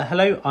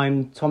Hello,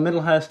 I'm Tom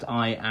Middlehurst.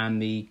 I am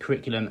the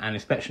Curriculum and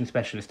Inspection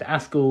Specialist at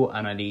ASCL,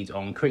 and I lead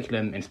on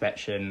curriculum,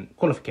 inspection,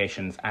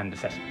 qualifications and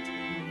assessment.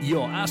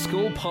 Your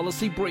ASCL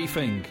Policy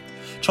Briefing.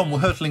 Tom, we're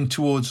hurtling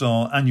towards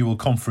our annual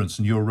conference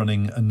and you're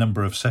running a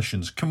number of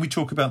sessions. Can we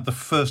talk about the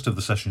first of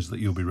the sessions that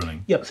you'll be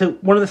running? Yep, so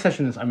one of the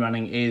sessions I'm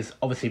running is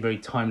obviously very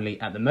timely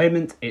at the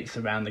moment. It's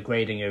around the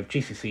grading of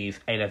GCSEs,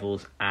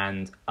 A-levels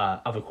and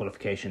other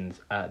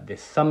qualifications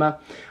this summer.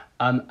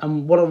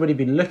 And what I'll really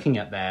be looking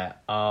at there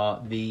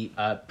are the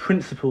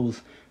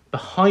principles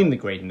behind the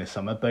grading this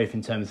summer, both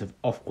in terms of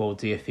Ofqual,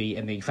 DfE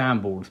and the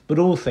exam boards, but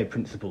also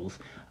principles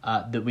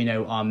that we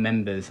know our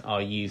members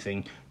are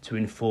using to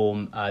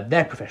inform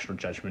their professional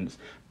judgments,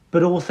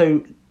 but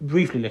also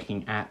briefly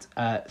looking at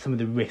some of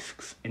the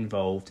risks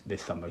involved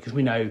this summer, because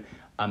we know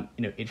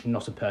it's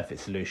not a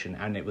perfect solution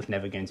and it was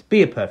never going to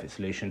be a perfect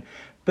solution.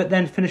 But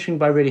then finishing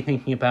by really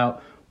thinking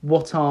about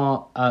what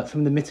are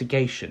some of the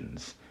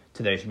mitigations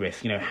to those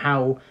risks.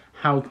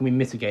 How can we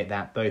mitigate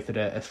that both at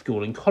a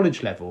school and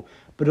college level,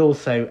 but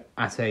also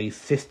at a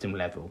system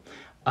level?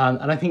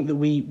 And I think that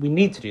we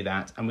need to do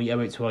that, and we owe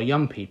it to our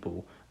young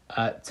people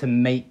to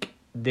make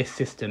this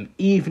system,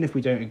 even if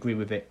we don't agree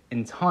with it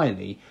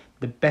entirely,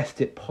 the best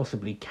it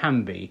possibly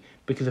can be,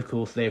 because of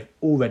course they've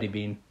already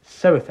been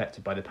so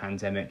affected by the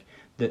pandemic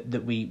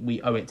that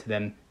we owe it to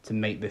them to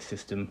make this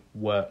system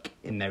work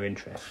in their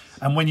interests.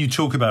 And when you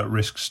talk about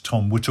risks,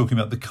 Tom, we're talking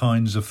about the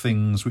kinds of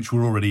things which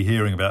we're already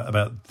hearing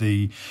about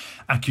the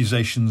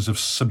accusations of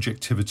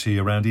subjectivity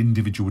around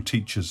individual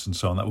teachers and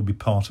so on. That would be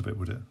part of it,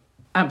 would it?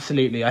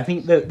 Absolutely. I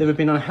think that there have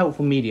been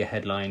unhelpful media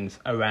headlines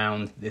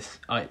around this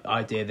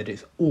idea that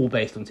it's all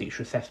based on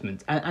teacher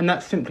assessment. And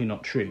that's simply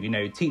not true.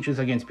 Teachers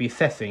are going to be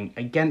assessing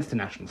against a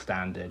national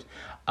standard.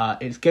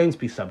 It's going to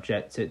be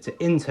subject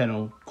to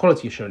internal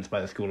quality assurance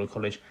by the school or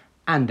college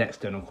and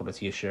external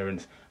quality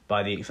assurance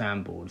by the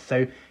exam board.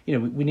 So,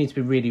 we need to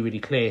be really, really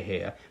clear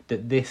here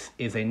that this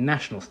is a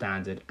national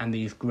standard and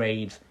these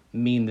grades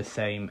mean the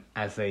same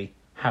as they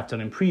have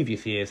done in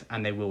previous years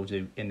and they will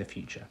do in the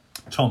future.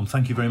 Tom,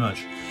 thank you very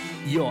much.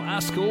 Your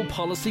ASCL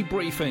Policy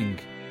Briefing.